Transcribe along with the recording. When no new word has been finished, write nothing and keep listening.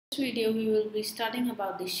In this video, we will be studying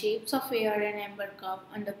about the shapes of AR and MR curve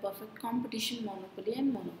under perfect competition, monopoly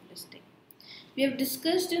and monopolistic. We have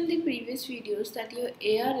discussed in the previous videos that your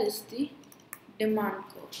AR is the demand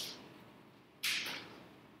curve.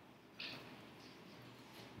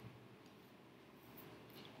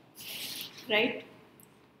 Right?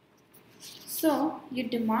 So, your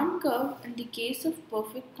demand curve in the case of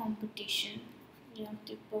perfect competition, you have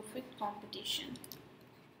the perfect competition.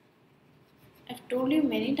 I've told you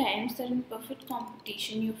many times that in perfect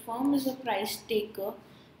competition, your firm is a price taker,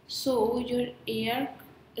 so your AR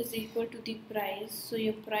is equal to the price, so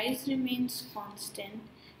your price remains constant,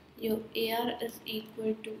 your AR is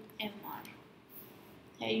equal to MR.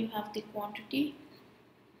 Here you have the quantity,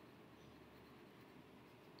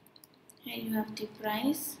 here you have the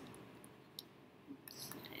price,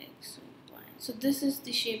 X, Y. So this is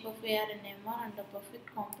the shape of AR and MR under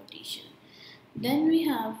perfect competition. Then we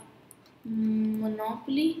have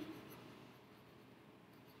monopoly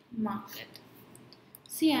market.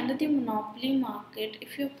 See, under the monopoly market,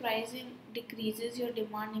 if your pricing decreases, your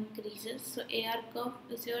demand increases. So AR curve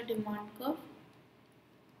is your demand curve.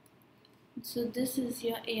 So this is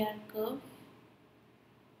your AR curve.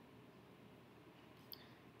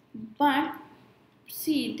 But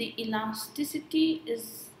see, the elasticity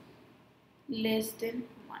is less than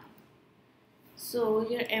 1. So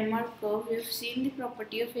your MR curve, we have seen the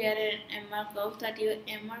property of AR and MR curve, that your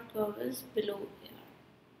MR curve is below AR.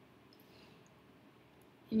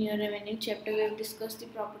 In your revenue chapter, we have discussed the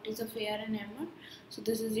properties of AR and MR. So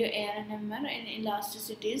this is your AR and MR, and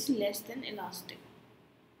elasticity is less than elastic.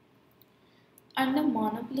 Under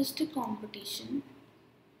monopolistic competition,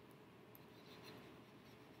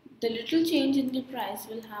 the little change in the price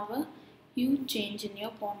will have a huge change in your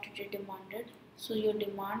quantity demanded. So your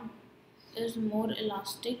demand is more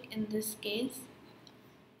elastic in this case.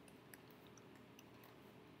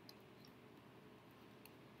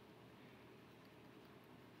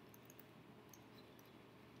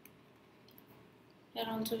 Here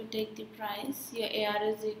also we take the price, your AR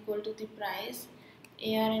is equal to the price,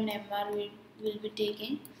 AR and MR will be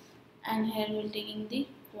taking, and here we will taking the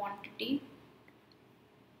quantity.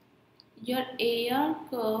 Your AR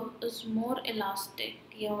curve is more elastic,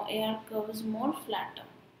 your AR curve is more flatter.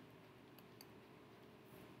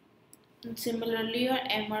 And similarly, your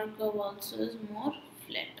MR curve also is more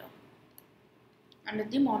flatter under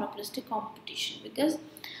the monopolistic competition, because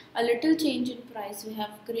a little change in price will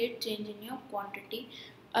have great change in your quantity.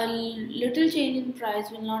 A little change in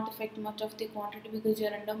price will not affect much of the quantity because you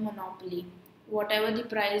are under monopoly. Whatever the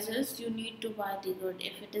price is, you need to buy the good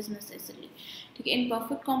if it is necessary. In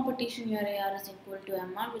perfect competition, your AR is equal to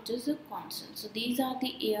MR, which is a constant. So these are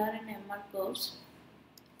the AR and MR curves.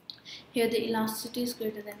 Here the elasticity is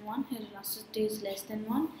greater than 1, here elasticity is less than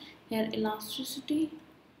 1, here elasticity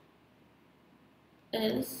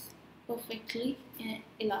is perfectly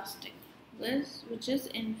elastic, which is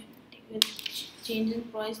infinity. With change in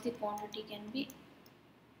price, the quantity can be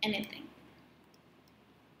anything.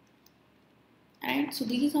 Alright, so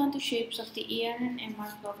these are the shapes of the AR and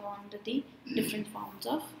MR curve under the different forms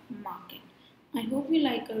of market. I hope you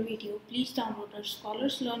like our video. Please download our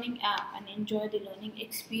Scholars Learning app and enjoy the learning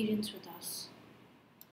experience with us.